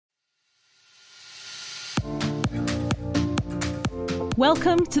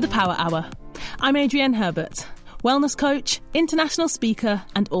Welcome to the Power Hour. I'm Adrienne Herbert, wellness coach, international speaker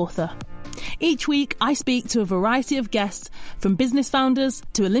and author. Each week, I speak to a variety of guests, from business founders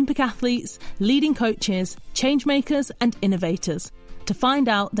to Olympic athletes, leading coaches, change makers and innovators, to find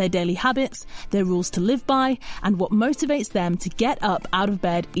out their daily habits, their rules to live by, and what motivates them to get up out of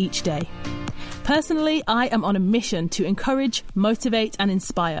bed each day. Personally, I am on a mission to encourage, motivate and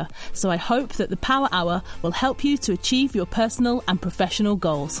inspire, so I hope that the Power Hour will help you to achieve your personal and professional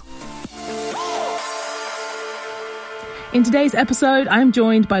goals. In today's episode, I am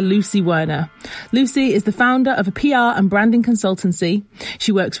joined by Lucy Werner. Lucy is the founder of a PR and branding consultancy.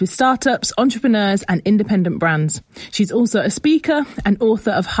 She works with startups, entrepreneurs and independent brands. She's also a speaker and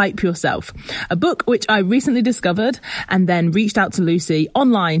author of Hype Yourself, a book which I recently discovered and then reached out to Lucy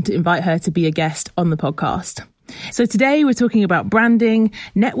online to invite her to be a guest on the podcast. So today we're talking about branding,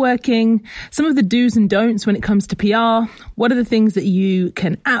 networking, some of the do's and don'ts when it comes to PR. What are the things that you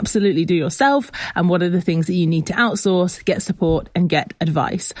can absolutely do yourself? And what are the things that you need to outsource, get support and get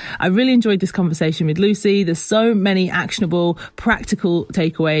advice? I really enjoyed this conversation with Lucy. There's so many actionable, practical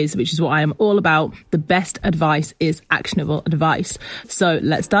takeaways, which is what I am all about. The best advice is actionable advice. So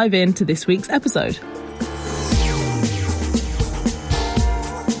let's dive into this week's episode.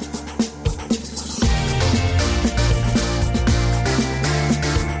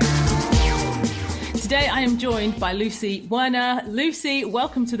 Today I am joined by Lucy Werner. Lucy,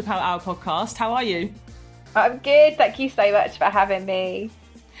 welcome to the Power Hour podcast. How are you? I'm good. Thank you so much for having me.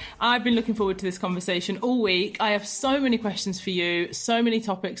 I've been looking forward to this conversation all week. I have so many questions for you, so many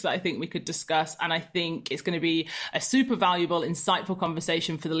topics that I think we could discuss, and I think it's going to be a super valuable, insightful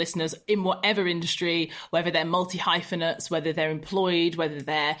conversation for the listeners in whatever industry, whether they're multi-hyphenates, whether they're employed, whether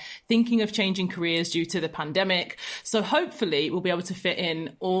they're thinking of changing careers due to the pandemic. So hopefully we'll be able to fit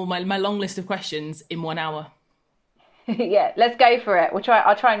in all my long list of questions in 1 hour. Yeah, let's go for it.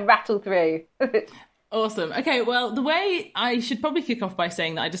 I'll try and rattle through. Awesome. Okay, well, the way I should probably kick off by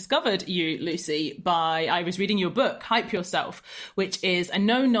saying that I discovered you, Lucy, I was reading your book, Hype Yourself, which is a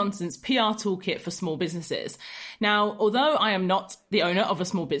no-nonsense PR toolkit for small businesses. Now, although I am not the owner of a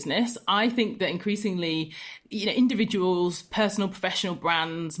small business, I think that increasingly, individuals, personal, professional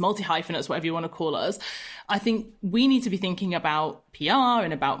brands, multi-hyphenates, whatever you want to call us, I think we need to be thinking about PR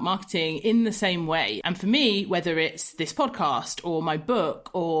and about marketing in the same way. And for me, whether it's this podcast or my book,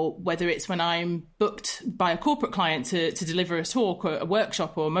 or whether it's when I'm booked by a corporate client to deliver a talk or a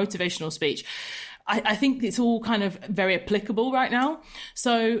workshop or a motivational speech, I think it's all kind of very applicable right now.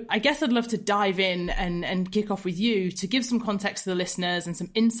 So I guess I'd love to dive in and kick off with you to give some context to the listeners and some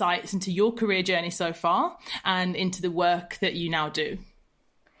insights into your career journey so far and into the work that you now do.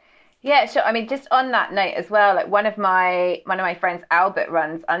 Yeah, sure. I mean, just on that note as well, like one of my friends, Albert,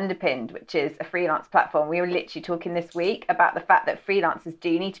 runs Underpinned, which is a freelance platform. We were literally talking this week about the fact that freelancers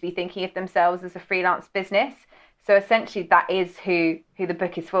do need to be thinking of themselves as a freelance business. So essentially that is who the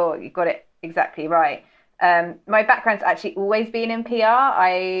book is for. You got it exactly right. My background's actually always been in PR.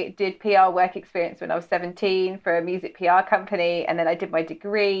 I did PR work experience when I was 17 for a music PR company, and then I did my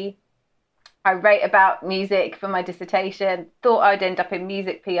degree. I wrote about music for my dissertation, thought I'd end up in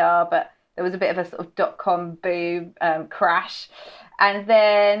music PR, but there was a bit of a sort of dot-com boom crash. And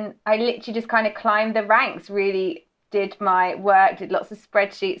then I literally just kind of climbed the ranks, really did my work, did lots of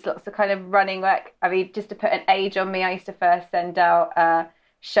spreadsheets, lots of kind of running work. I mean, just to put an age on me, I used to first send out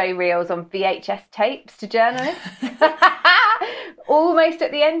show reels on VHS tapes to journalists, almost at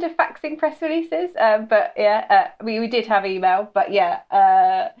the end of faxing press releases. But yeah, we did have email, but yeah,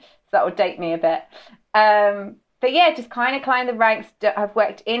 so that would date me a bit. But yeah, just kind of climb the ranks. I've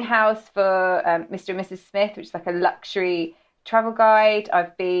worked in-house for Mr. and Mrs. Smith, which is like a luxury travel guide.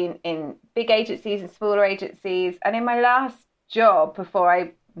 I've been in big agencies and smaller agencies. And in my last job, before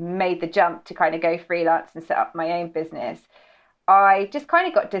I made the jump to kind of go freelance and set up my own business, I just kind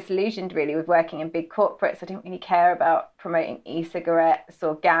of got disillusioned really with working in big corporates. I didn't really care about promoting e-cigarettes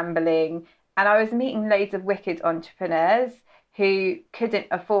or gambling. And I was meeting loads of wicked entrepreneurs who couldn't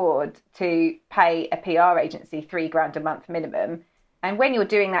afford to pay a PR agency $3,000 a month minimum. And when you're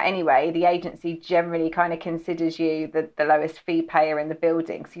doing that anyway, the agency generally kind of considers you the lowest fee payer in the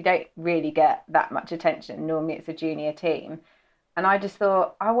building. So you don't really get that much attention. Normally it's a junior team. And I just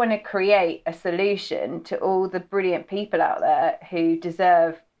thought, I want to create a solution to all the brilliant people out there who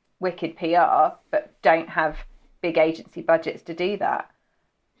deserve wicked PR, but don't have big agency budgets to do that.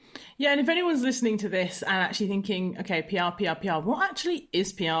 Yeah, and if anyone's listening to this and actually thinking, okay, PR, what actually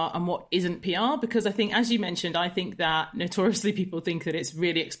is PR and what isn't PR? Because I think, as you mentioned, I think that notoriously people think that it's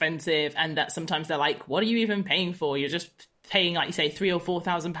really expensive and that sometimes they're like, what are you even paying for? You're just paying, like you say, £3,000 or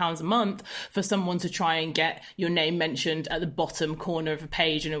 £4,000 a month for someone to try and get your name mentioned at the bottom corner of a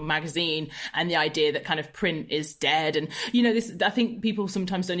page in a magazine, and the idea that kind of print is dead. And, this, I think people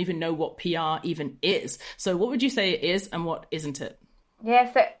sometimes don't even know what PR even is. So what would you say it is and what isn't it?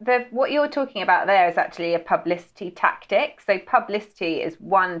 Yeah, so what you're talking about there is actually a publicity tactic. So publicity is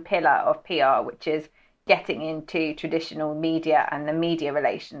one pillar of PR, which is getting into traditional media and the media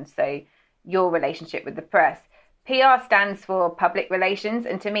relations. So your relationship with the press. PR stands for public relations.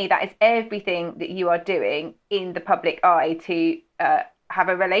 And to me, that is everything that you are doing in the public eye to have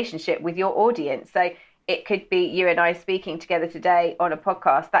a relationship with your audience. So it could be you and I speaking together today on a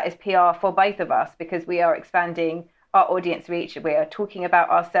podcast. That is PR for both of us, because we are expanding our audience reach. We are talking about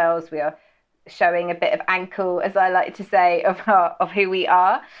ourselves. We are showing a bit of ankle, as I like to say, of who we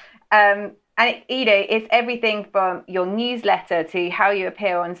are. And it's everything from your newsletter to how you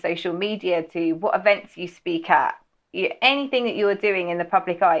appear on social media to what events you speak at. Anything that you are doing in the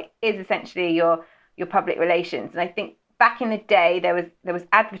public eye is essentially your public relations. And I think back in the day, there was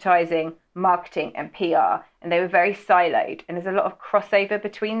advertising, marketing, and PR, and they were very siloed. And there's a lot of crossover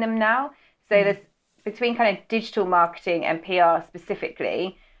between them now. So there's between kind of digital marketing and PR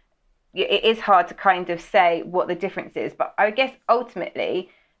specifically, it is hard to kind of say what the difference is. But I guess ultimately,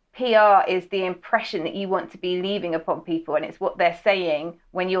 PR is the impression that you want to be leaving upon people, and it's what they're saying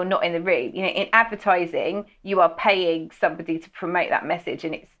when you're not in the room. In advertising, you are paying somebody to promote that message,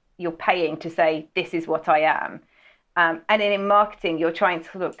 and you're paying to say, this is what I am. And then in marketing, you're trying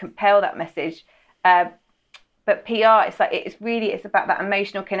to sort of compel that message. But PR, it's about that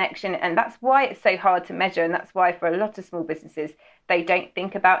emotional connection. And that's why it's so hard to measure. And that's why for a lot of small businesses, they don't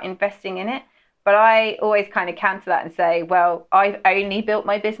think about investing in it. But I always kind of counter that and say, well, I've only built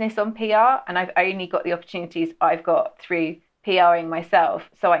my business on PR, and I've only got the opportunities I've got through PRing myself.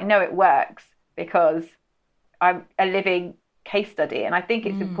 So I know it works because I'm a living case study. And I think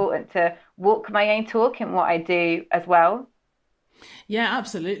it's important to walk my own talk in what I do as well. Yeah,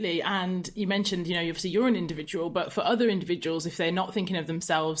 absolutely. And you mentioned, obviously you're an individual, but for other individuals, if they're not thinking of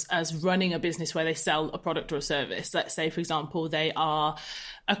themselves as running a business where they sell a product or a service, let's say, for example, they are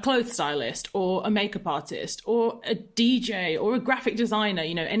a clothes stylist or a makeup artist or a DJ or a graphic designer,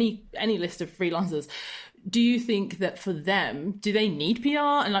 any list of freelancers. Do you think that for them, do they need PR?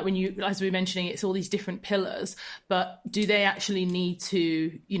 And like as we were mentioning, it's all these different pillars, but do they actually need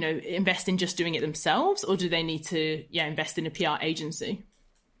to, invest in just doing it themselves, or do they need to, invest in a PR agency?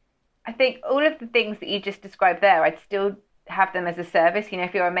 I think all of the things that you just described there, I'd still have them as a service.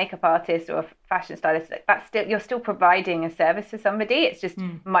 If you're a makeup artist or a fashion stylist, you're still providing a service to somebody. It's just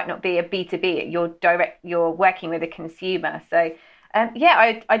might not be a B2B. You're working with a consumer. So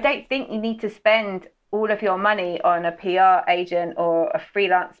I don't think you need to spend all of your money on a PR agent or a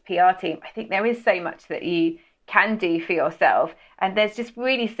freelance PR team. I think there is so much that you can do for yourself. And there's just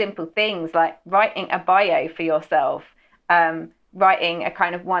really simple things like writing a bio for yourself, writing a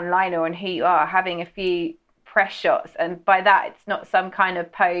kind of one-liner on who you are, having a few press shots. And by that, it's not some kind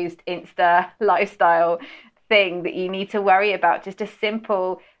of posed Insta lifestyle thing that you need to worry about. Just a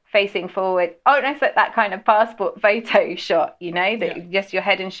simple facing forward, it's like that kind of passport photo shot, just your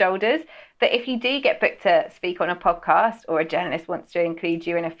head and shoulders. But if you do get booked to speak on a podcast, or a journalist wants to include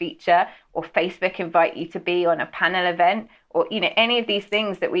you in a feature, or Facebook invite you to be on a panel event, or any of these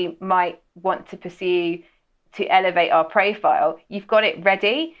things that we might want to pursue to elevate our profile, you've got it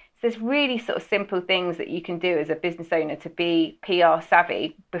ready. So there's really sort of simple things that you can do as a business owner to be PR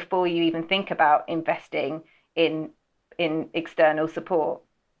savvy before you even think about investing in external support.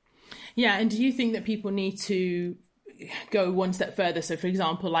 Yeah, and do you think that people need to go one step further? So, for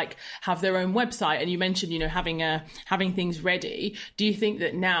example, like have their own website, and you mentioned, having things ready. Do you think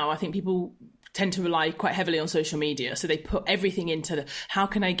that now, I think people tend to rely quite heavily on social media. So they put everything into how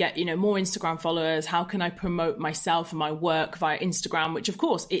can I get, more Instagram followers? How can I promote myself and my work via Instagram, which of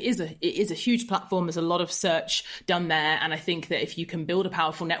course it is a huge platform. There's a lot of search done there. And I think that if you can build a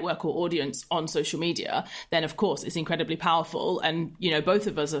powerful network or audience on social media, then of course it's incredibly powerful. And, both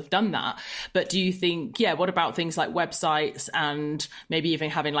of us have done that. But do you think, what about things like websites and maybe even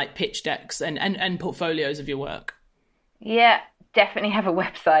having like pitch decks and portfolios of your work? Yeah, definitely have a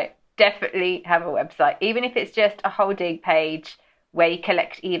website. Definitely have a website, even if it's just a holding page where you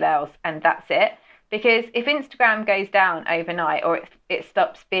collect emails and that's it. Because if Instagram goes down overnight, or it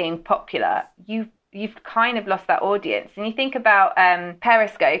stops being popular, you've kind of lost that audience. And you think about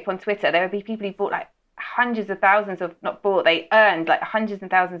Periscope on Twitter, there would be people who bought like hundreds of thousands of, not bought, they earned like hundreds and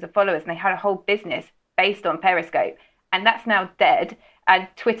thousands of followers, and they had a whole business based on Periscope. And that's now dead. And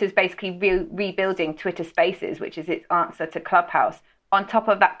Twitter's basically rebuilding Twitter Spaces, which is its answer to Clubhouse, on top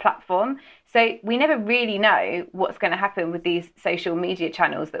of that platform. So we never really know what's going to happen with these social media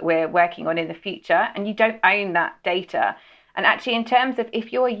channels that we're working on in the future, and you don't own that data. And actually, in terms of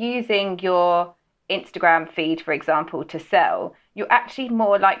if you're using your Instagram feed, for example, to sell, you're actually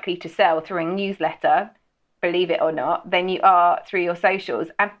more likely to sell through a newsletter, believe it or not, than you are through your socials.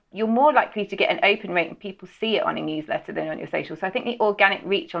 And you're more likely to get an open rate and people see it on a newsletter than on your socials. So I think the organic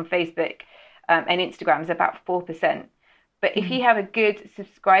reach on Facebook and Instagram is about 4%. But if you have a good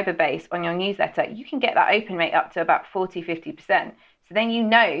subscriber base on your newsletter, you can get that open rate up to about 40-50%. So then you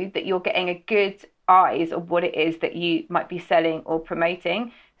know that you're getting a good eyes of what it is that you might be selling or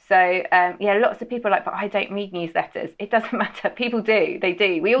promoting. So lots of people are like, but I don't read newsletters. It doesn't matter. People do. They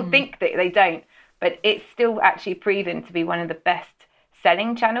do. We all think that they don't, but it's still actually proven to be one of the best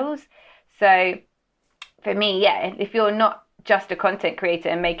selling channels. So for me, if you're not just a content creator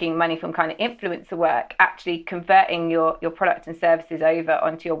and making money from kind of influencer work, actually converting your product and services over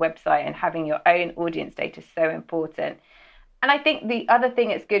onto your website and having your own audience data is so important. And I think the other thing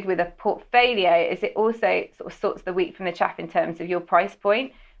that's good with a portfolio is it also sort of sorts the wheat from the chaff in terms of your price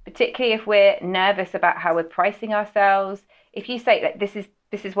point, particularly if we're nervous about how we're pricing ourselves. If you say that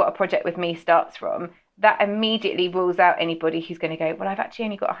this is what a project with me starts from, that immediately rules out anybody who's going to go, well, I've actually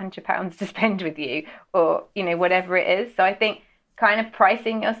only got £100 to spend with you, or, whatever it is. So I think kind of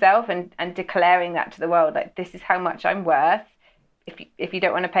pricing yourself and declaring that to the world, like, this is how much I'm worth. If you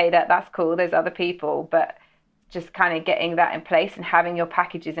don't want to pay that, that's cool. There's other people, but just kind of getting that in place and having your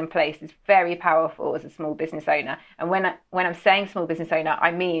packages in place is very powerful as a small business owner. And when I'm saying small business owner,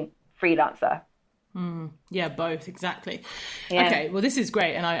 I mean freelancer. Yeah, both, exactly. Yeah. Okay, well, this is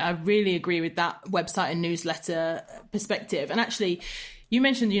great. And I really agree with that website and newsletter perspective. And actually, you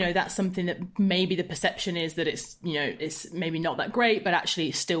mentioned, that's something that maybe the perception is that it's, it's maybe not that great, but actually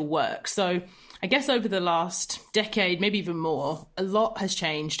it still works. So I guess over the last decade, maybe even more, a lot has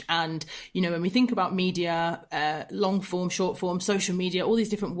changed. And, when we think about media, long form, short form, social media, all these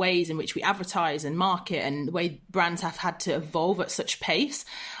different ways in which we advertise and market and the way brands have had to evolve at such pace,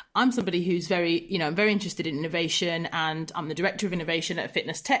 I'm somebody who's very, I'm very interested in innovation, and I'm the director of innovation at a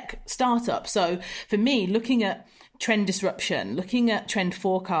fitness tech startup. So for me, looking at trend disruption, looking at trend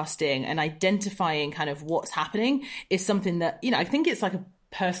forecasting and identifying kind of what's happening is something that, I think it's like a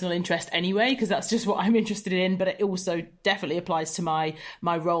personal interest anyway, because that's just what I'm interested in, but it also definitely applies to my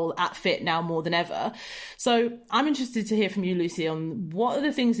role at Fit now more than ever. So I'm interested to hear from you, Lucy, on what are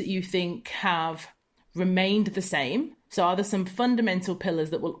the things that you think have remained the same. So are there some fundamental pillars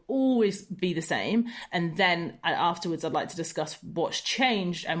that will always be the same? And then afterwards, I'd like to discuss what's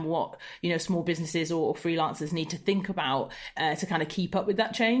changed and what, small businesses or freelancers need to think about to kind of keep up with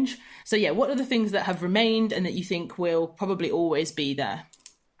that change. So what are the things that have remained and that you think will probably always be there?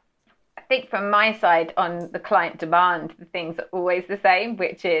 I think from my side on the client demand, the things are always the same,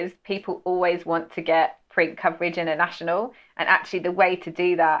 which is people always want to get print coverage in a national. And actually the way to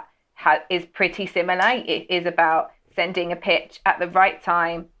do that is pretty similar. It is about sending a pitch at the right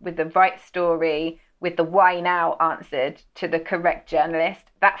time with the right story, with the why now answered to the correct journalist.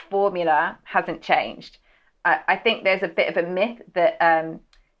 That formula hasn't changed. I think there's a bit of a myth that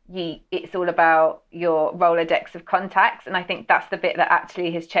it's all about your Rolodex of contacts. And I think that's the bit that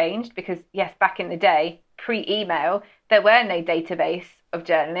actually has changed, because yes, back in the day, pre-email, there were no database of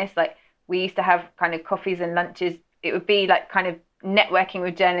journalists. Like, we used to have kind of coffees and lunches. It would be like kind of networking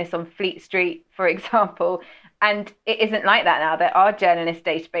with journalists on Fleet Street, for example. And it isn't like that now. There are journalist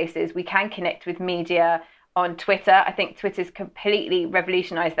databases. We can connect with media on Twitter. I think Twitter's completely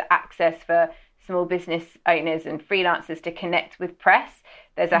revolutionized the access for small business owners and freelancers to connect with press.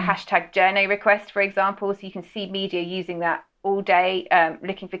 There's a hashtag journo request, for example, so you can see media using that all day,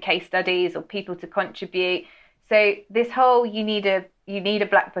 looking for case studies or people to contribute. So this whole you need a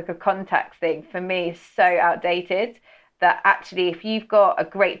black book of contacts thing, for me, is so outdated that actually if you've got a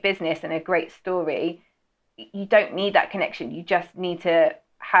great business and a great story, you don't need that connection. You just need to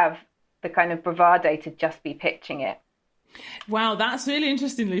have the kind of bravado to just be pitching it. Wow, that's really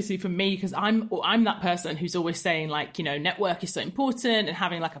interesting, Lucy, for me, because I'm that person who's always saying, like, network is so important, and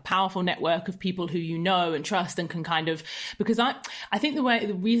having like a powerful network of people who you know and trust and can kind of, because I think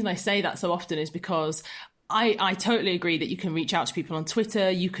the reason I say that so often is because I totally agree that you can reach out to people on Twitter,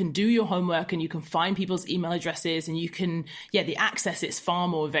 you can do your homework and you can find people's email addresses and you can, the access is far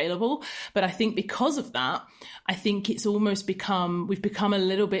more available. But I think because of that, I think it's almost we've become a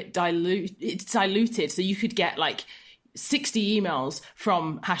little bit diluted. So you could get like 60 emails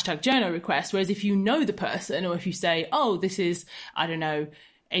from hashtag journo request. Whereas if you know the person, or if you say, oh, this is, I don't know,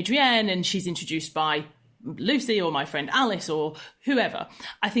 Adrienne, and she's introduced by Lucy or my friend Alice or whoever.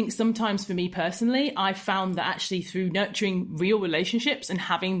 I think sometimes for me personally, I found that actually through nurturing real relationships and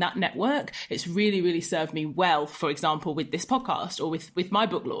having that network, it's really, really served me well, for example, with this podcast or with my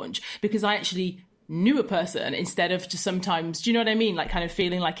book launch, because I actually knew a person instead of just sometimes, do you know what I mean? Like kind of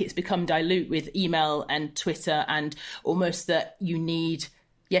feeling like it's become dilute with email and Twitter, and almost that you need,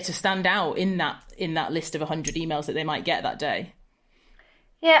 to stand out in that list of 100 emails that they might get that day.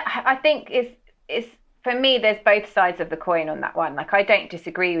 Yeah, I think it's for me, there's both sides of the coin on that one. Like, I don't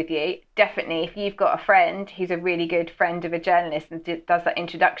disagree with you. Definitely, if you've got a friend who's a really good friend of a journalist and does that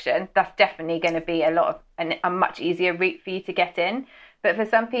introduction, that's definitely going to be a much easier route for you to get in. But for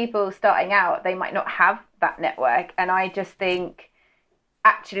some people starting out, they might not have that network. And I just think,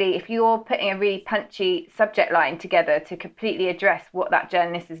 actually, if you're putting a really punchy subject line together to completely address what that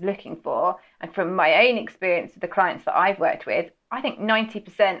journalist is looking for, and from my own experience with the clients that I've worked with, I think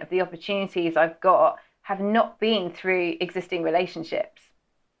 90% of the opportunities I've got have not been through existing relationships.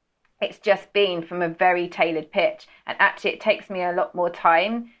 It's just been from a very tailored pitch. And actually, it takes me a lot more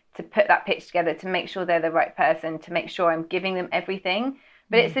time to put that pitch together, to make sure they're the right person, to make sure I'm giving them everything.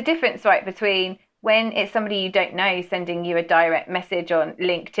 But it's the difference, right, between when it's somebody you don't know sending you a direct message on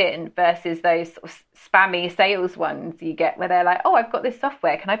LinkedIn versus those sort of spammy sales ones you get where they're like, oh, I've got this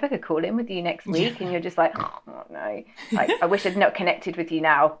software, can I book a call in with you next week? And you're just like, oh no, like, I wish I'd not connected with you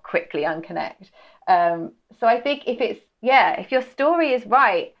now, quickly unconnect. So I think if your story is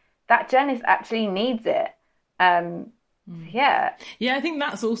right, that journalist actually needs it. Yeah, I think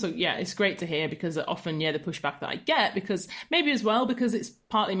that's also, it's great to hear, because often, the pushback that I get, because maybe as well, because it's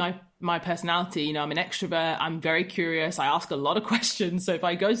partly my personality, I'm an extrovert, I'm very curious, I ask a lot of questions. So if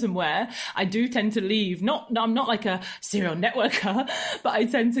I go somewhere, I do tend to leave, I'm not like a serial networker, but I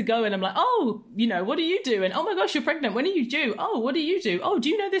tend to go and I'm like, oh, what do you do? And oh my gosh, you're pregnant, when are you due? Oh, what do you do? Oh, do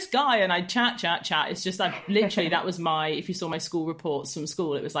you know this guy? And I chat. It's just, I literally, that was if you saw my school reports from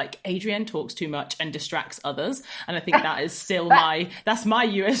school, it was like, Adrienne talks too much and distracts others. And I think that is still that's my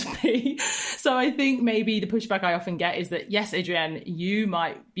USP. So I think maybe the pushback I often get is that, yes, Adrienne, you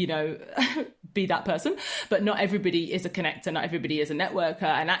might, be that person, but not everybody is a connector, not everybody is a networker.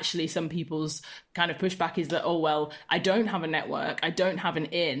 And actually some people's kind of pushback is that, oh, well, I don't have a network, I don't have an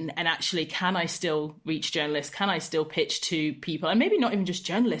in, and actually, can I still reach journalists? Can I still pitch to people? And maybe not even just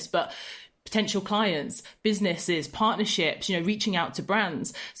journalists, but potential clients, businesses, partnerships, reaching out to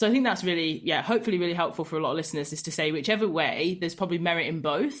brands. So I think that's really, hopefully really helpful for a lot of listeners, is to say, whichever way, there's probably merit in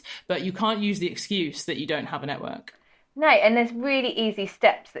both, but you can't use the excuse that you don't have a network. No, and there's really easy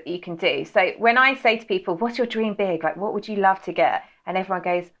steps that you can do. So when I say to people, what's your dream big? Like, what would you love to get? And everyone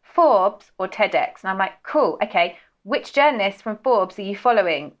goes, Forbes or TEDx. And I'm like, cool, okay, which journalists from Forbes are you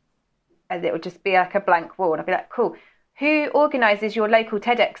following? And it will just be like a blank wall. And I'll be like, cool, who organises your local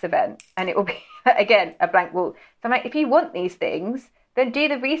TEDx event? And it will be, again, a blank wall. So I'm like, if you want these things, then do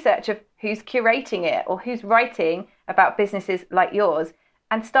the research of who's curating it or who's writing about businesses like yours,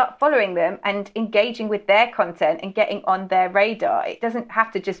 and start following them and engaging with their content and getting on their radar. It doesn't have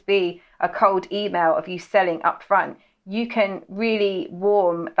to just be a cold email of you selling up front. You can really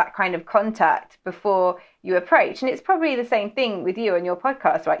warm that kind of contact before you approach. And it's probably the same thing with you and your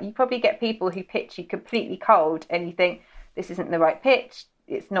podcast, right? You probably get people who pitch you completely cold and you think, this isn't the right pitch,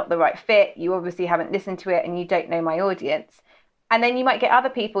 it's not the right fit, you obviously haven't listened to it and you don't know my audience. And then you might get other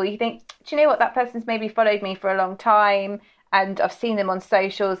people, you think, do you know what, that person's maybe followed me for a long time, and I've seen them on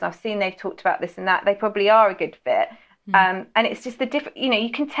socials, and I've seen they've talked about this and that. They probably are a good fit. And it's just the different, you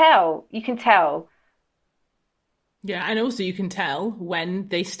can tell. Yeah, and also you can tell when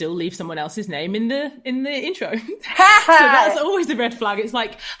they still leave someone else's name in the intro. So that's always a red flag. It's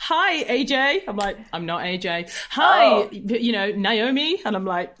like, hi, AJ. I'm like, I'm not AJ. Hi, Naomi. And I'm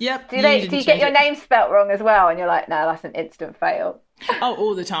like, yep. Do you get your name spelt wrong as well? And you're like, no, that's an instant fail. Oh,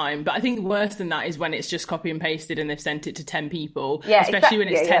 all the time. But I think worse than that is when it's just copy and pasted and they've sent it to 10 people, especially when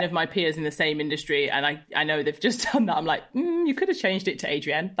it's 10 of my peers in the same industry. And I know they've just done that. I'm like, you could have changed it to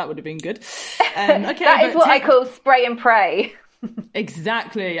Adrienne. That would have been good. Okay, that is what I call spray and pray.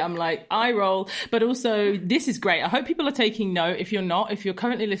 Exactly. I'm like, eye roll. But also, this is great. I hope people are taking note. If you're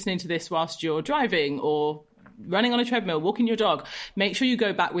currently listening to this whilst you're driving or running on a treadmill, walking your dog, make sure you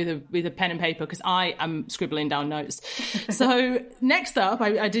go back with a pen and paper, because I am scribbling down notes. So next up,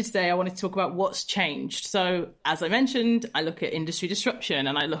 I did say I wanted to talk about what's changed. So as I mentioned, I look at industry disruption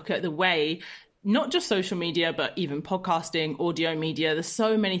and I look at the way, not just social media, but even podcasting, audio media. There's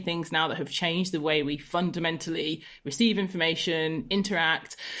so many things now that have changed the way we fundamentally receive information,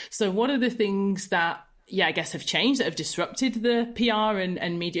 interact. So what are the things that I guess have changed, that have disrupted the PR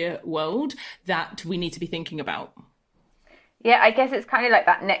and media world that we need to be thinking about? Yeah, I guess it's kind of like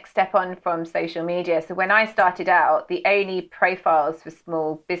that next step on from social media. So when I started out, the only profiles for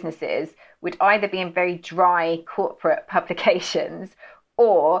small businesses would either be in very dry corporate publications,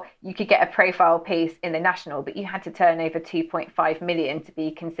 or you could get a profile piece in the National, but you had to turn over 2.5 million to be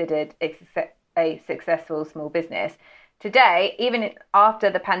considered a successful small business. Today, even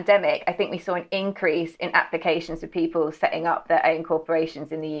after the pandemic, I think we saw an increase in applications for people setting up their own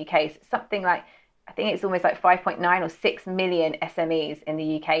corporations in the UK. So something like, I think it's almost like 5.9 or 6 million SMEs in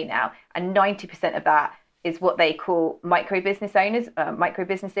the UK now, and 90% of that is what they call micro business owners, micro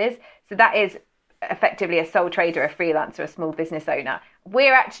businesses. So that is effectively a sole trader, a freelancer, a small business owner.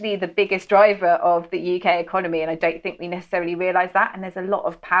 We're actually the biggest driver of the UK economy, and I don't think we necessarily realise that. And there's a lot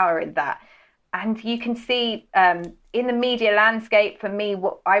of power in that. And you can see in the media landscape, for me,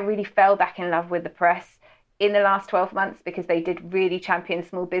 what I really fell back in love with the press in the last 12 months, because they did really champion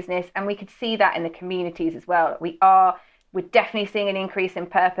small business. And we could see that in the communities as well. We're definitely seeing an increase in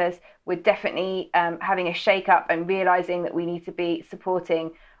purpose. We're definitely having a shake up and realizing that we need to be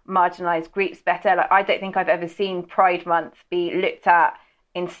supporting marginalized groups better. Like, I don't think I've ever seen Pride Month be looked at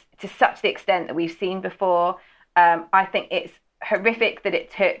to such the extent that we've seen before. I think it's horrific that it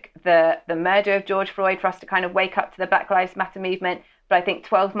took the murder of George Floyd for us to kind of wake up to the Black Lives Matter movement. But I think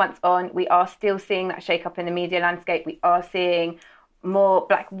 12 months on, we are still seeing that shake up in the media landscape. We are seeing more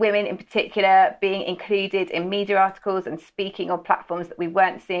Black women in particular being included in media articles and speaking on platforms that we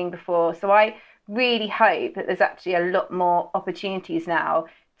weren't seeing before. So I really hope that there's actually a lot more opportunities now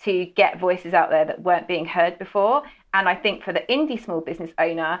to get voices out there that weren't being heard before. And I think for the indie small business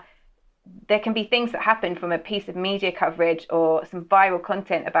owner, there can be things that happen from a piece of media coverage or some viral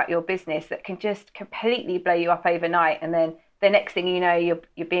content about your business that can just completely blow you up overnight. And then the next thing you know,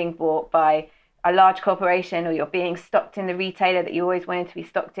 you're being bought by a large corporation, or you're being stocked in the retailer that you always wanted to be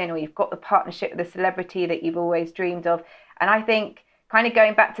stocked in, or you've got the partnership with a celebrity that you've always dreamed of. And I think, kind of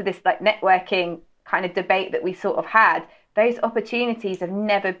going back to this like networking kind of debate that we sort of had, those opportunities have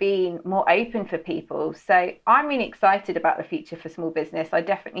never been more open for people. So I'm really excited about the future for small business. I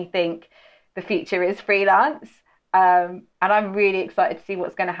definitely think the future is freelance. And I'm really excited to see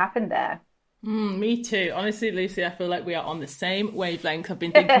what's going to happen there. Me too. Honestly, Lucy, I feel like we are on the same wavelength. I've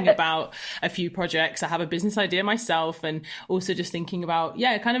been thinking about a few projects. I have a business idea myself, and also just thinking about,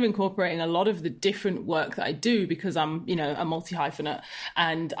 kind of incorporating a lot of the different work that I do, because I'm, a multi-hyphenate.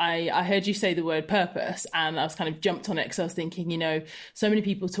 And I heard you say the word purpose, and I was kind of jumped on it because I was thinking, so many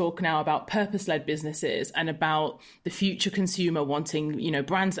people talk now about purpose-led businesses and about the future consumer wanting,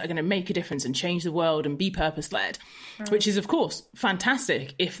 brands that are going to make a difference and change the world and be purpose-led, which is, of course,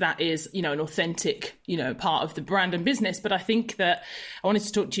 fantastic if that is, an authentic, part of the brand and business. But I think that I wanted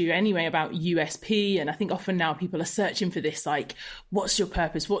to talk to you anyway about USP. And I think often now people are searching for this, like, what's your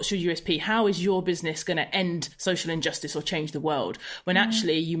purpose? What's your USP? How is your business going to end social injustice or change the world? When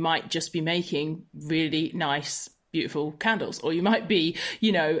actually you might just be making really nice, beautiful candles, or you might be,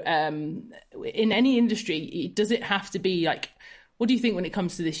 in any industry. Does it have to be like, what do you think when it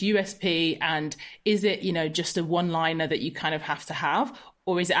comes to this USP? And is it, just a one-liner that you kind of have to have?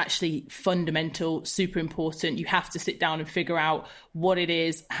 Or is it actually fundamental, super important? You have to sit down and figure out what it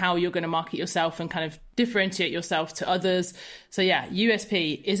is, how you're going to market yourself and kind of differentiate yourself to others. So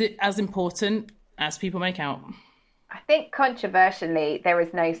USP, is it as important as people make out? I think controversially, there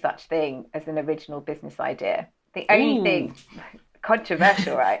is no such thing as an original business idea. The only thing,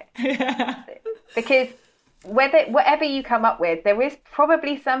 controversial, right? Yeah. Because whatever you come up with, there is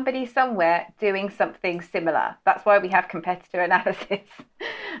probably somebody somewhere doing something similar. That's why we have competitor analysis.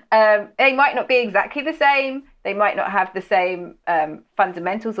 They might not be exactly the same. They might not have the same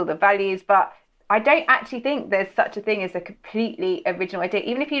fundamentals or the values, but I don't actually think there's such a thing as a completely original idea.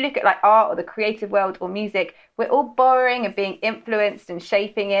 Even if you look at like art or the creative world or music, we're all borrowing and being influenced and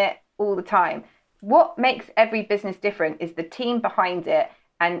shaping it all the time. What makes every business different is the team behind it.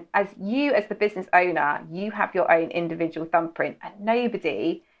 And as the business owner, you have your own individual thumbprint, and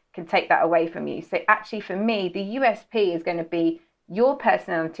nobody can take that away from you. So actually, for me, the USP is going to be your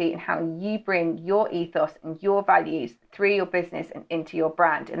personality and how you bring your ethos and your values through your business and into your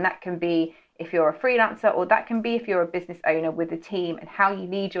brand. And that can be if you're a freelancer, or that can be if you're a business owner with a team, and how you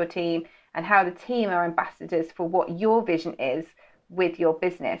lead your team and how the team are ambassadors for what your vision is with your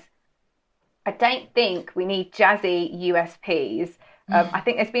business. I don't think we need jazzy USPs. I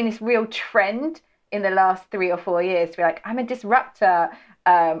think there's been this real trend in the last 3 or 4 years to be like, I'm a disruptor,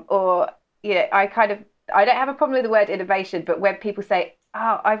 I don't have a problem with the word innovation, but when people say,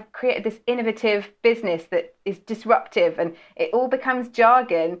 I've created this innovative business that is disruptive, and it all becomes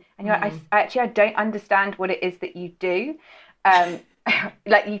jargon, and you're like, I don't understand what it is that you do.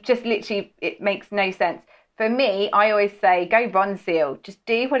 Like, you just literally, it makes no sense. for me, I always say, go Ron Seal. Just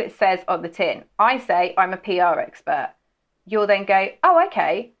do what it says on the tin. I say, I'm a PR expert. You'll then go, oh,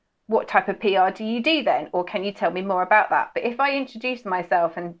 okay. What type of PR do you do then? Or can you tell me more about that? But if I introduced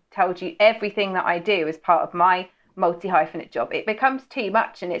myself and told you everything that I do as part of my multi-hyphenate job, it becomes too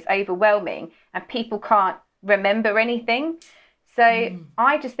much and it's overwhelming and people can't remember anything. So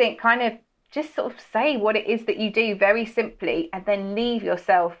I just think kind of just sort of say what it is that you do very simply and then leave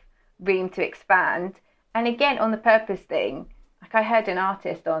yourself room to expand. And again, on the purpose thing, like I heard an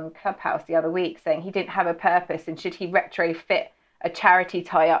artist on Clubhouse the other week saying he didn't have a purpose and should he retrofit a charity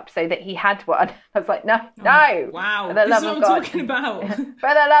tie-up so that he had one. I was like, no. Wow, for the love of God. Talking about. For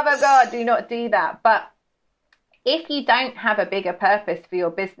the love of God, do not do that. But if you don't have a bigger purpose for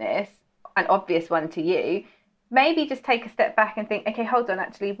your business, an obvious one to you, maybe just take a step back and think, okay, hold on,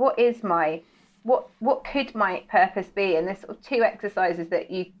 actually, what could my purpose be? And there's sort of 2 exercises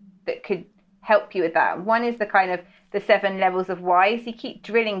that could help you with that. One is the kind of the 7 levels of why. So you keep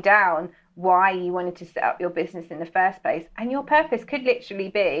drilling down why you wanted to set up your business in the first place. And your purpose could literally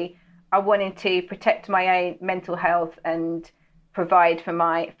be, I wanted to protect my own mental health and provide for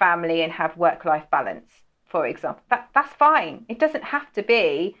my family and have work-life balance, for example. That's fine. It doesn't have to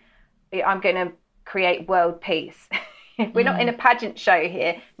be, I'm going to create world peace. We're not in a pageant show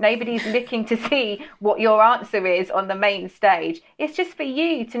here. Nobody's looking to see what your answer is on the main stage. It's just for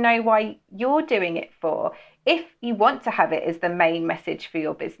you to know why you're doing it for. If you want to have it as the main message for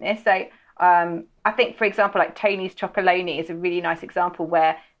your business. So I think, for example, like Tony's Chocolonely is a really nice example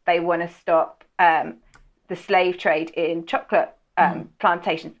where they want to stop the slave trade in chocolate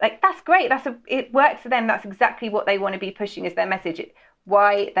plantations. Like, that's great. It works for them. That's exactly what they want to be pushing as their message.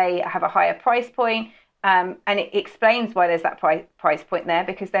 Why they have a higher price point. And it explains why there's that price point there,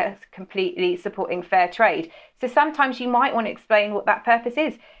 because they're completely supporting fair trade. So sometimes you might want to explain what that purpose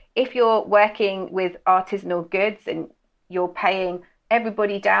is. If you're working with artisanal goods and you're paying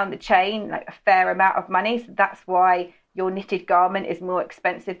everybody down the chain like a fair amount of money, so that's why your knitted garment is more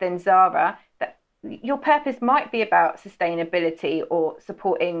expensive than Zara, that your purpose might be about sustainability or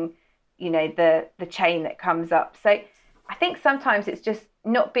supporting, the chain that comes up. So I think sometimes it's just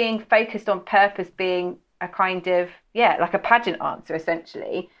not being focused on purpose being a kind of, like a pageant answer,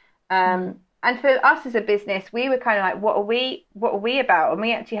 essentially. And for us as a business, we were kind of like, what are we about? And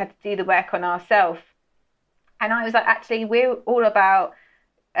we actually had to do the work on ourselves. And I was like, actually, we're all about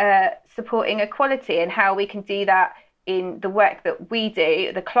supporting equality and how we can do that in the work that we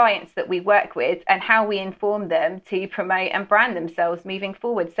do, the clients that we work with, and how we inform them to promote and brand themselves moving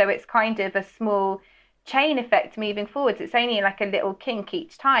forward. So it's kind of a small chain effect moving forwards. It's only like a little kink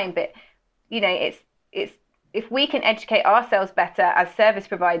each time, but it's if we can educate ourselves better as service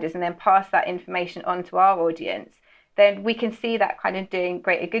providers and then pass that information on to our audience, then we can see that kind of doing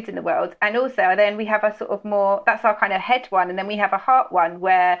greater good in the world. And also then we have a sort of more, that's our kind of head one, and then we have a heart one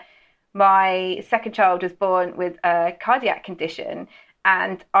where my second child was born with a cardiac condition.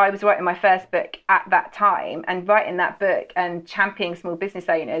 And I was writing my first book at that time, and writing that book and championing small business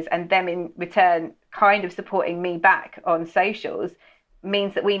owners and them in return kind of supporting me back on socials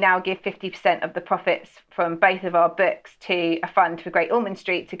means that we now give 50% of the profits from both of our books to a fund for Great Ormond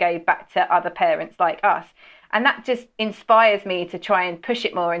Street to go back to other parents like us. And that just inspires me to try and push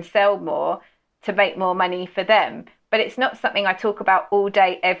it more and sell more to make more money for them. But it's not something I talk about all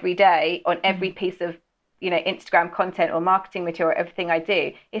day, every day on every piece of Instagram content or marketing material, everything I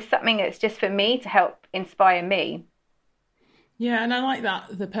do. It's something that's just for me to help inspire me. Yeah, and I like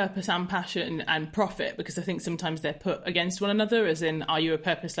that, the purpose and passion and profit, because I think sometimes they're put against one another, as in, are you a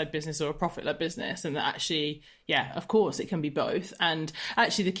purpose-led business or a profit-led business? And that actually, of course, it can be both. And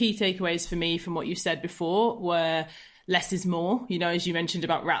actually, the key takeaways for me from what you said before were less is more, as you mentioned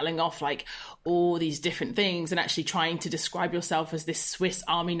about rattling off like all these different things and actually trying to describe yourself as this Swiss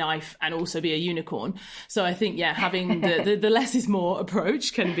Army knife and also be a unicorn. So I think, having the less is more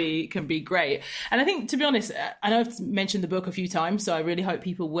approach can be great. And I think, to be honest, I know I've mentioned the book a few times, so I really hope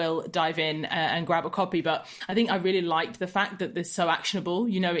people will dive in and grab a copy. But I think I really liked the fact that it's so actionable.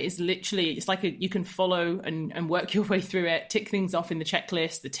 It is literally, it's like you can follow and work your way through it, tick things off in the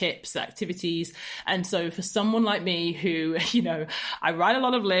checklist, the tips, the activities. And so for someone like me who, I write a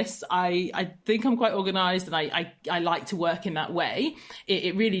lot of lists, I think I'm quite organized, and I like to work in that way.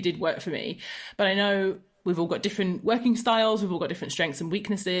 It really did work for me. But I know we've all got different working styles, we've all got different strengths and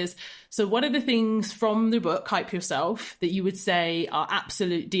weaknesses. So what are the things from the book, Hype Yourself, that you would say are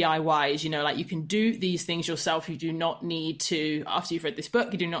absolute DIYs? Like you can do these things yourself. You do not need to, after you've read this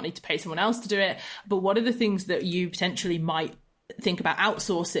book, you do not need to pay someone else to do it. But what are the things that you potentially might think about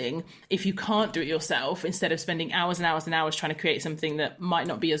outsourcing if you can't do it yourself, instead of spending hours and hours and hours trying to create something that might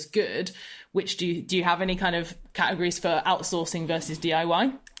not be as good? Which do you have any kind of categories for outsourcing versus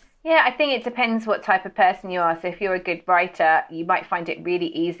DIY? Yeah, I think it depends what type of person you are. So if you're a good writer, you might find it really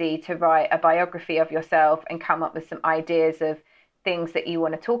easy to write a biography of yourself and come up with some ideas of things that you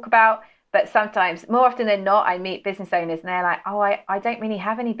want to talk about. But sometimes, more often than not, I meet business owners and they're like, oh, I don't really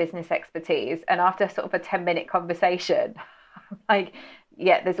have any business expertise. And after sort of a 10-minute conversation, I'm like,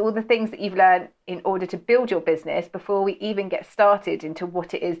 yeah, there's all the things that you've learned in order to build your business before we even get started into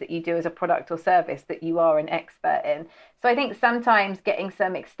what it is that you do as a product or service that you are an expert in. So I think sometimes getting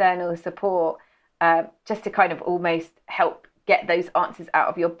some external support just to kind of almost help get those answers out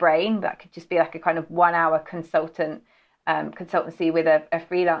of your brain, that could just be like a kind of 1 hour consultancy with a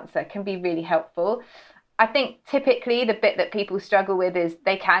freelancer, can be really helpful. I think typically the bit that people struggle with is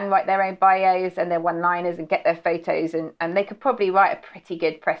they can write their own bios and their one-liners and get their photos, and they could probably write a pretty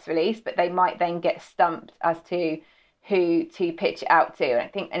good press release, but they might then get stumped as to who to pitch it out to. And I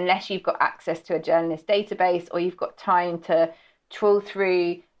think unless you've got access to a journalist database, or you've got time to trawl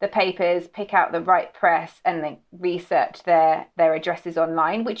through the papers, pick out the right press, and then research their addresses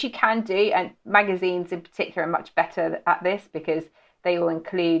online, which you can do, and magazines in particular are much better at this because they will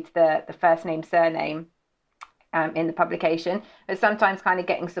include the first name, surname in the publication. But sometimes kind of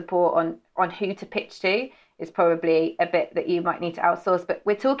getting support on who to pitch to is probably a bit that you might need to outsource. But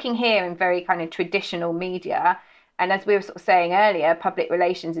we're talking here in very kind of traditional media. And as we were sort of saying earlier, public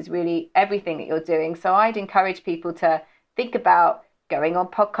relations is really everything that you're doing. So I'd encourage people to think about going on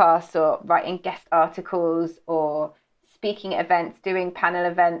podcasts or writing guest articles or speaking at events, doing panel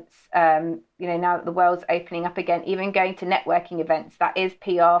events. Now that the world's opening up again, even going to networking events, that is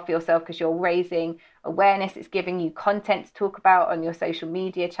PR for yourself because you're raising awareness. It's giving you content to talk about on your social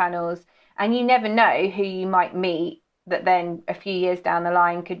media channels. And you never know who you might meet that then a few years down the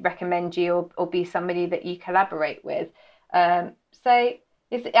line could recommend you or be somebody that you collaborate with. I think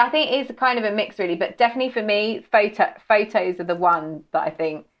it is kind of a mix really, but definitely for me, photos are the one that I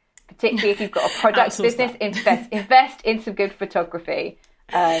think, particularly if you've got a product business, invest in some good photography.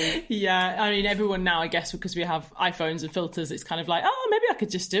 Yeah, I mean, everyone now, I guess, because we have iPhones and filters, it's kind of like, oh, maybe I could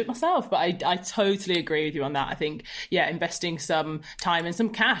just do it myself. But I totally agree with you on that. I think, yeah, investing some time and some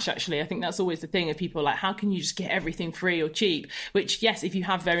cash, actually, I think that's always the thing of people like, how can you just get everything free or cheap? Which, yes, if you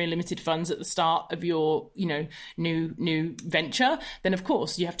have very limited funds at the start of your, new venture, then of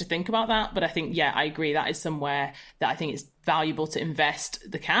course you have to think about that. But I think, yeah, I agree. That is somewhere that I think it's valuable to invest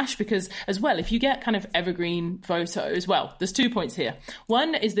the cash, because as well, if you get kind of evergreen photos, well, there's 2 points here.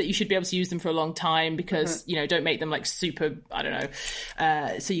 One is that you should be able to use them for a long time because, don't make them like super, I don't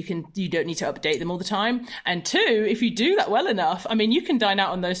know, so you don't need to update them all the time. And two, if you do that well enough, I mean, you can dine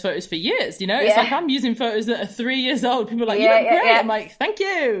out on those photos for years, It's like I'm using photos that are 3 years old. People are like, you look great. Yeah. I'm like, thank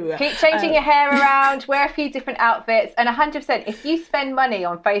you. Keep changing your hair around, wear a few different outfits, and 100%, if you spend money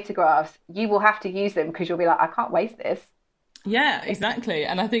on photographs, you will have to use them because you'll be like, I can't waste this. Yeah, exactly.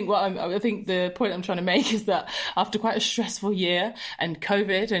 And I think I think the point I'm trying to make is that after quite a stressful year and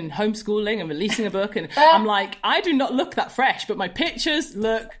COVID and homeschooling and releasing a book, and I'm like, I do not look that fresh, but my pictures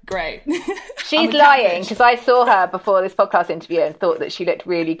look great. She's lying because I saw her before this podcast interview and thought that she looked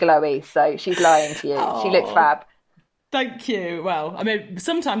really glowy. So she's lying to you. Oh. She looks fab. Thank you. Well, I mean,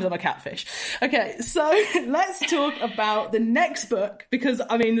 sometimes I'm a catfish. Okay, so let's talk about the next book, because,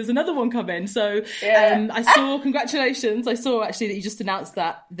 I mean, there's another one coming. So I saw, congratulations. I saw actually that you just announced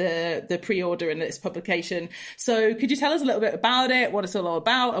that the pre-order and its publication. So could you tell us a little bit about it, what it's all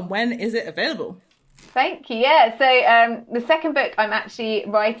about, and when is it available? Thank you. Yeah. So the second book I'm actually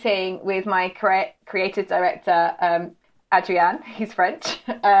writing with my creative director, Adrian. He's French.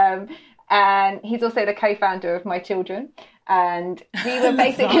 And he's also the co-founder of My Children. And we were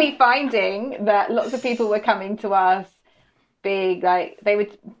basically finding that lots of people were coming to us being like, they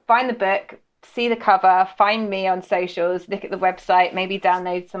would find the book, see the cover, find me on socials, look at the website, maybe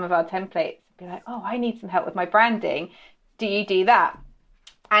download some of our templates, be like, oh, I need some help with my branding. Do you do that?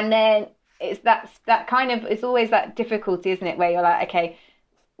 And then it's always that difficulty, isn't it? Where you're like, okay,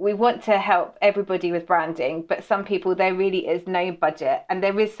 we want to help everybody with branding, but some people, there really is no budget and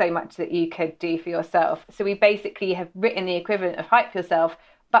there is so much that you could do for yourself. So we basically have written the equivalent of Hype Yourself,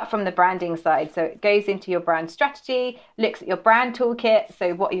 but from the branding side. So it goes into your brand strategy, looks at your brand toolkit.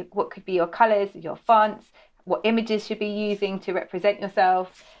 So what could be your colors, your fonts, what images should be using to represent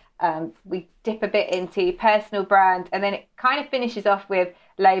yourself. We dip a bit into personal brand, and then it kind of finishes off with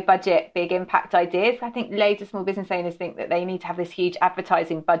low budget, big impact ideas. I think loads of small business owners think that they need to have this huge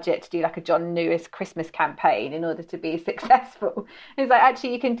advertising budget to do like a John Lewis Christmas campaign in order to be successful. It's like,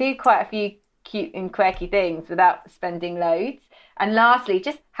 actually, you can do quite a few cute and quirky things without spending loads. And lastly,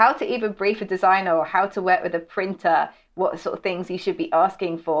 just how to even brief a designer or how to work with a printer, what sort of things you should be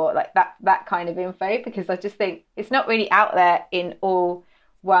asking for, like that kind of info, because I just think it's not really out there in all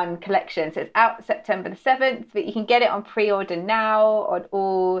one collection. So it's out September the 7th, but you can get it on pre-order now on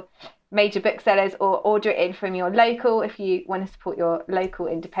all major booksellers, or order it in from your local if you want to support your local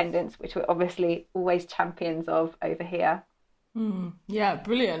independents, which we're obviously always champions of over here. Yeah,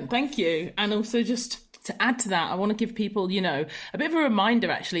 brilliant. Thank you. And also, just to add to that, I want to give people, a bit of a reminder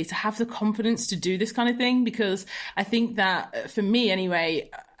actually to have the confidence to do this kind of thing, because I think that for me anyway,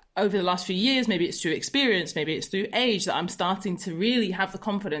 over the last few years, maybe it's through experience, maybe it's through age, that I'm starting to really have the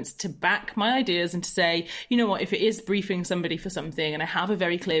confidence to back my ideas and to say, you know what, if it is briefing somebody for something and I have a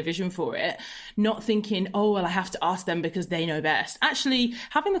very clear vision for it, not thinking, oh, well, I have to ask them because they know best. Actually,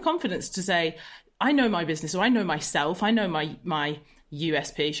 having the confidence to say, I know my business, or I know myself, I know my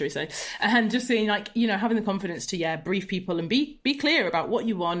USP, shall we say, and just saying, like, having the confidence to brief people and be clear about what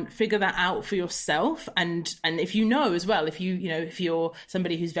you want, figure that out for yourself, and if you know as well, if you're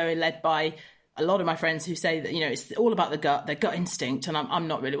somebody who's very led by a lot of my friends who say that it's all about their gut instinct, and I'm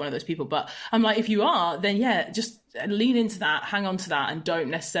not really one of those people, but I'm like, if you are, then just lean into that, hang on to that, and don't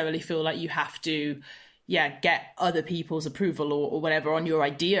necessarily feel like you have to get other people's approval or whatever on your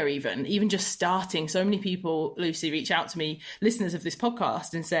idea, even just starting. So many people, Lucy, reach out to me, listeners of this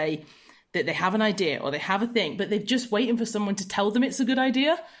podcast, and say that they have an idea or they have a thing, but they're just waiting for someone to tell them it's a good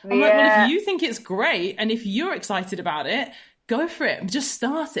idea. I'm like, well, if you think it's great and if you're excited about it, go for it. Just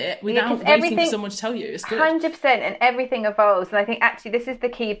start it without waiting for someone to tell you. It's good. 100%, and everything evolves. And I think actually this is the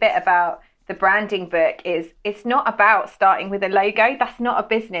key bit about the branding book, is it's not about starting with a logo. That's not a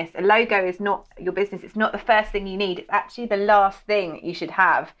business. A logo is not your business. It's not the first thing you need. It's actually the last thing you should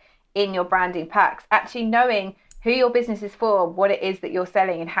have in your branding packs. Actually knowing who your business is for, what it is that you're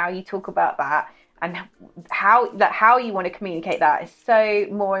selling, and how you talk about that, and how you want to communicate that is so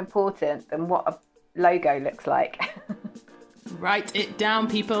more important than what a logo looks like. Write it down,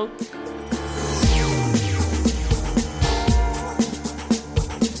 people.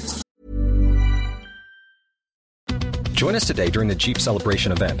 Join us today during the Jeep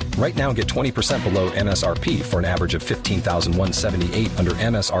Celebration event. Right now, get 20% below MSRP for an average of $15,178 under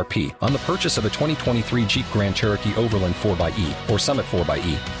MSRP on the purchase of a 2023 Jeep Grand Cherokee Overland 4xE or Summit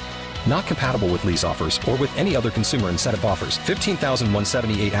 4xE. Not compatible with lease offers or with any other consumer incentive offers.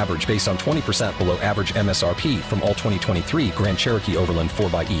 $15,178 average based on 20% below average MSRP from all 2023 Grand Cherokee Overland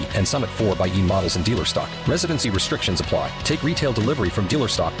 4xE and Summit 4xE models in dealer stock. Residency restrictions apply. Take retail delivery from dealer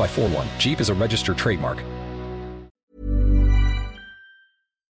stock by 4/1. Jeep is a registered trademark.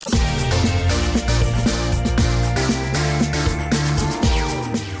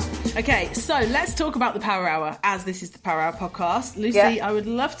 Okay, so let's talk about the Power Hour, as this is the Power Hour podcast. Lucy, I would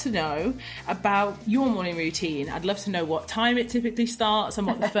love to know about your morning routine. I'd love to know what time it typically starts and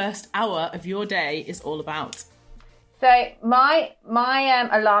what the first hour of your day is all about. So my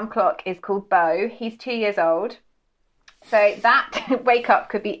alarm clock is called Bo. He's 2 years old. So that wake up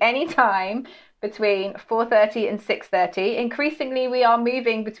could be any time between 4:30 and 6:30. Increasingly, we are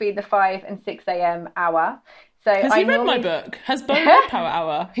moving between the 5 and 6 a.m. hour. So Has he read my book? Has Bo read Power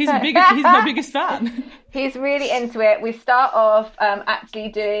Hour? He's my biggest fan. He's really into it. We start off actually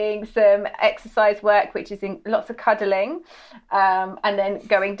doing some exercise work, which is in lots of cuddling, and then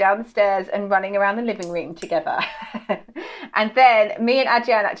going down the stairs and running around the living room together. And then me and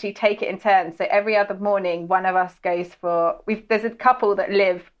Adrian actually take it in turns. So every other morning, one of us goes for... There's a couple that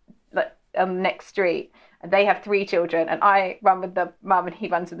live on the next street. They have 3 children, and I run with the mum and he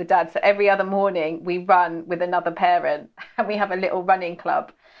runs with the dad. So every other morning we run with another parent, and we have a little running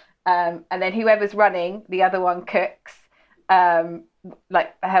club. And then whoever's running, the other one cooks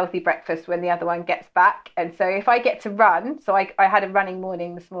like a healthy breakfast when the other one gets back. And so if I get to run, so I had a running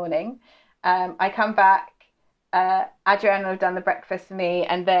morning this morning, I come back, Adriana will have done the breakfast for me,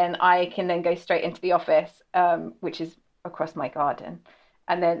 and then I can then go straight into the office, which is across my garden.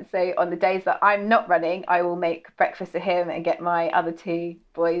 And then, so on the days that I'm not running, I will make breakfast for him and get my other 2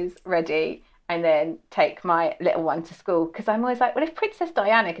 boys ready, and then take my little one to school. Because I'm always like, well, if Princess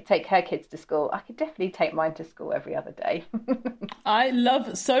Diana could take her kids to school, I could definitely take mine to school every other day. I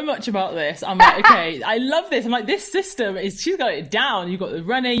love so much about this. I'm like, okay, I love this. I'm like, this system she's got it down. You've got the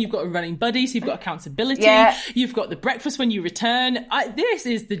running, you've got a running buddy, so you've got accountability, you've got the breakfast when you return. This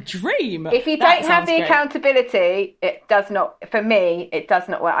is the dream. If you don't have the accountability, it does not, for me, it does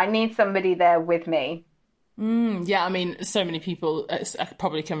not work. I need somebody there with me. Yeah, I mean, so many people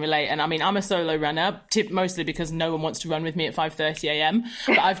probably can relate. And I mean, I'm a solo runner, mostly because no one wants to run with me at 5:30 a.m.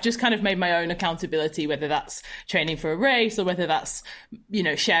 But I've just kind of made my own accountability, whether that's training for a race or whether that's, you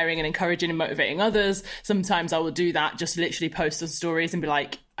know, sharing and encouraging and motivating others. Sometimes I will do that, just literally post on stories and be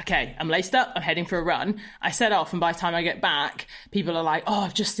like, okay, I'm laced up, I'm heading for a run. I set off, and by the time I get back, people are like, oh,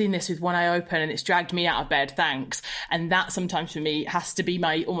 I've just seen this with one eye open and it's dragged me out of bed, thanks. And that sometimes for me has to be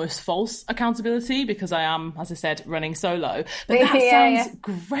my almost false accountability, because I am, as I said, running solo. But that sounds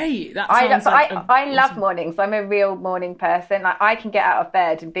great. That sounds I love mornings. I'm a real morning person. Like, I can get out of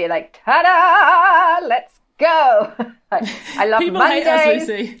bed and be like, ta-da, let's go. Like, I love people Mondays. Hate us,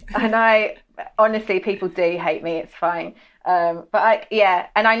 Lucy. And honestly, people do hate me. It's fine. And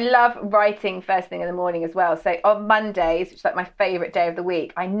I love writing first thing in the morning as well. So on Mondays, which is like my favourite day of the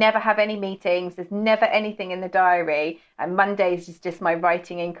week, I never have any meetings. There's never anything in the diary. And Mondays is just my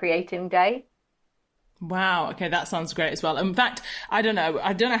writing and creating day. Wow. Okay, that sounds great as well. In fact, I don't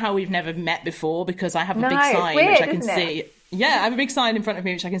know how we've never met before, because I have a big sign weird, which I can see. Yeah, I have a big sign in front of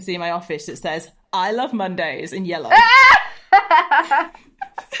me which I can see in my office that says, I love Mondays in yellow.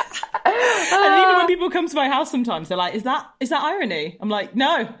 And even when people come to my house sometimes, they're like, is that irony? I'm like,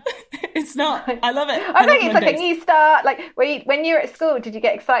 no, it's not. I love it. I think it's Mondays. Like a new start. Like when you're at school, did you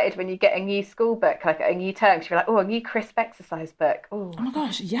get excited when you get a new school book, like a new term? Because you're like, oh, a new crisp exercise book. Ooh. Oh my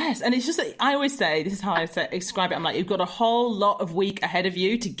gosh, yes. And it's just, I always say, this is how I describe it. I'm like, you've got a whole lot of week ahead of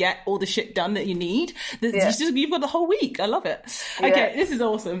you to get all the shit done that you need. You've got the whole week. I love it. Okay, this is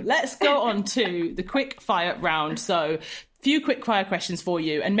awesome. Let's go on to the quick fire round. So, few quick fire questions for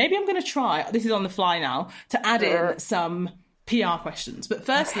you, and maybe I'm going to try, this is on the fly now, to add in some PR questions. But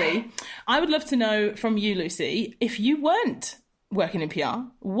firstly, I would love to know from you, Lucy, if you weren't working in PR,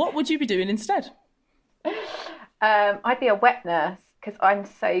 what would you be doing instead? I'd be a wet nurse, because I'm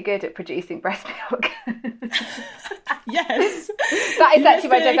so good at producing breast milk. Yes. That is actually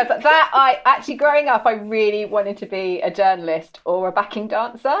my joke. Growing up, I really wanted to be a journalist or a backing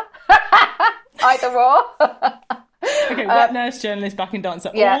dancer. Either or. Okay, wet nurse, journalist, backing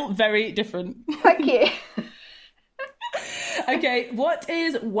dancer, all very different. Thank you. Okay, what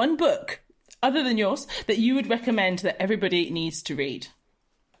is one book, other than yours, that you would recommend that everybody needs to read?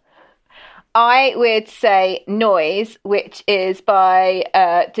 I would say Noise, which is by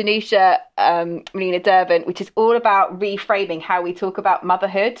Danusha Melina Durbin, which is all about reframing how we talk about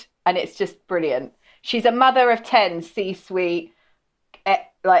motherhood. And it's just brilliant. She's a mother of 10, C-suite,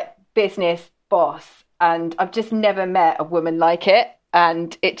 business boss. And I've just never met a woman like it.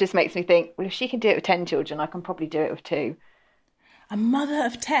 And it just makes me think, well, if she can do it with 10 children, I can probably do it with 2. A mother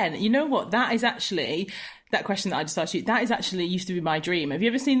of 10. You know what? That is actually, that question that I just asked you, that is actually used to be my dream. Have you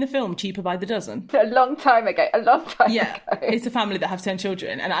ever seen the film Cheaper by the Dozen? A long time ago. Yeah, it's a family that have 10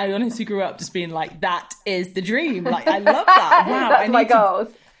 children. And I honestly grew up just being like, that is the dream. Like, I love that. Wow. That's my goals.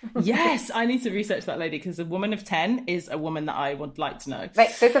 Yes, I need to research that lady, because a woman of 10 is a woman that I would like to know.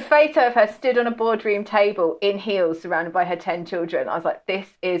 Mate, there's a photo of her stood on a boardroom table in heels surrounded by her 10 children. I was like, this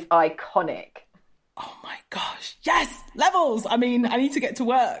is iconic. Oh my gosh. Yes, levels. I mean, I need to get to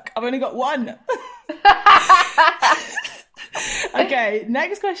work. I've only got one. Okay,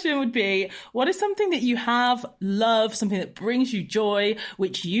 next question would be, what is something that you love, something that brings you joy,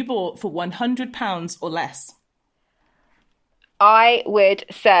 which you bought for £100 or less? I would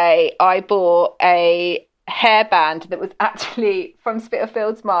say I bought a hairband that was actually from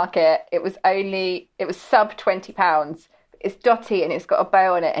Spitalfields Market. It was sub £20. It's dotty and it's got a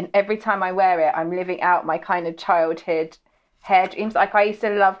bow on it. And every time I wear it, I'm living out my kind of childhood hair dreams. Like, I used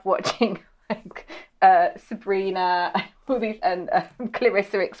to love watching Sabrina and all these, and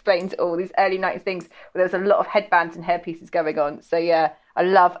Clarissa Explains all these early 90s things where there was a lot of headbands and hairpieces going on. So yeah, I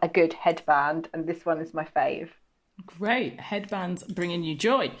love a good headband, and this one is my fave. Great. Headbands bringing you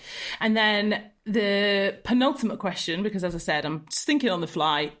joy. And then the penultimate question, because as I said, I'm just thinking on the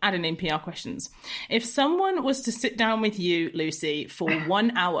fly, adding in PR questions. If someone was to sit down with you, Lucy, for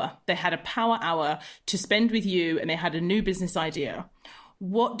 1 hour, they had a power hour to spend with you and they had a new business idea,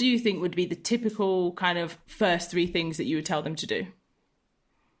 what do you think would be the typical kind of first 3 things that you would tell them to do?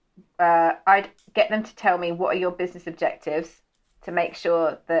 I'd get them to tell me, what are your business objectives, to make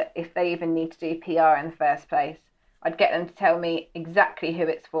sure that if they even need to do PR in the first place, I'd get them to tell me exactly who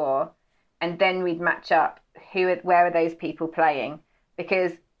it's for, and then we'd match up where are those people playing.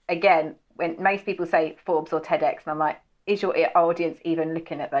 Because again, when most people say Forbes or TEDx, and I'm like, is your audience even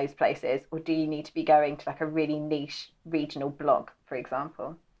looking at those places, or do you need to be going to like a really niche regional blog, for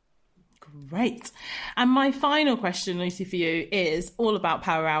example? Great. And my final question, Lucy, for you is all about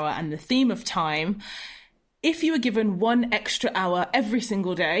Power Hour and the theme of time. If you were given 1 extra hour every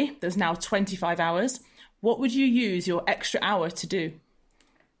single day, there's now 25 hours, what would you use your extra hour to do?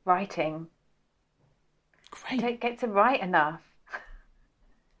 Writing. Great. I don't get to write enough.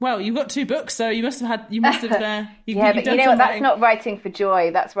 Well, you've got 2 books, so you must have. You've but you know what? That's not writing for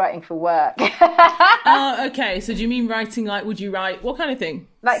joy. That's writing for work. Oh, okay. So do you mean writing? Like, would you write what kind of thing?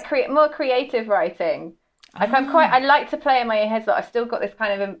 Like more creative writing. Like I like to play in my head. Like I've still got this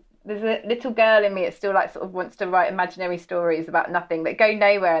kind of there's a little girl in me that still like sort of wants to write imaginary stories about nothing that go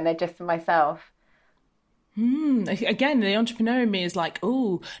nowhere and they're just for myself. Again, the entrepreneur in me is like,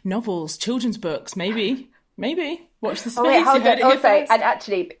 oh, novels, children's books, maybe. Watch the space. Oh, wait, hold on. Also, and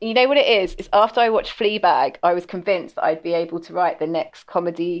actually, you know what it is? It's after I watched Fleabag, I was convinced that I'd be able to write the next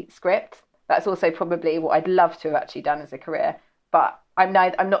comedy script. That's also probably what I'd love to have actually done as a career. But I'm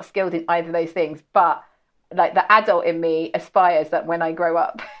not skilled in either of those things. But like the adult in me aspires that when I grow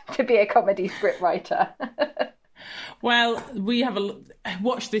up to be a comedy script writer. Well, we have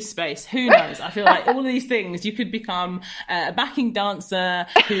watch this space. Who knows? I feel like all of these things, you could become a backing dancer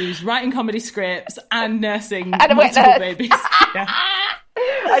who's writing comedy scripts and nursing and multiple babies. Yeah.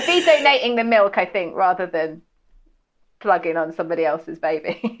 I'd be donating the milk, I think, rather than plugging on somebody else's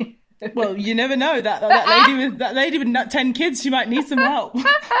baby. Well, you never know. That lady with 10 kids, she might need some help.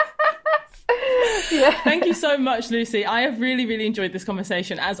 Yeah. Thank you so much, Lucy. I have really, really enjoyed this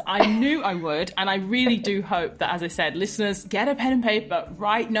conversation, as I knew I would. And I really do hope that, as I said, listeners, get a pen and paper,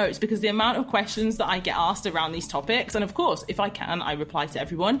 write notes, because the amount of questions that I get asked around these topics, and of course, if I can, I reply to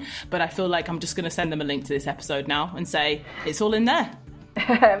everyone. But I feel like I'm just going to send them a link to this episode now and say, it's all in there.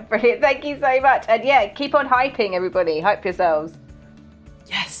 Brilliant. Thank you so much. And yeah, keep on hyping, everybody. Hype yourselves.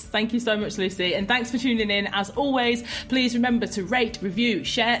 Yes, thank you so much, Lucy. And thanks for tuning in. As always, please remember to rate, review,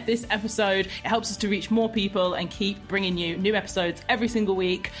 share this episode. It helps us to reach more people and keep bringing you new episodes every single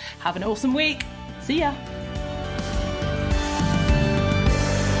week. Have an awesome week. See ya.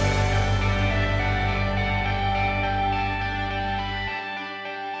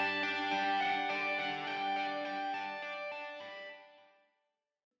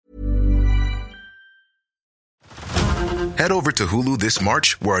 Head over to Hulu this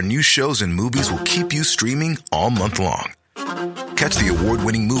March, where our new shows and movies will keep you streaming all month long. Catch the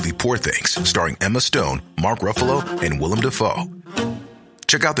award-winning movie Poor Things, starring Emma Stone, Mark Ruffalo, and Willem Dafoe.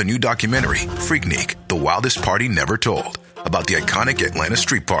 Check out the new documentary, Freaknik, The Wildest Party Never Told, about the iconic Atlanta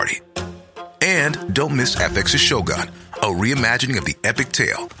street party. And don't miss FX's Shogun, a reimagining of the epic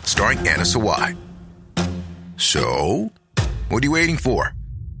tale, starring Anna Sawai. So, what are you waiting for?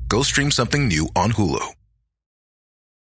 Go stream something new on Hulu.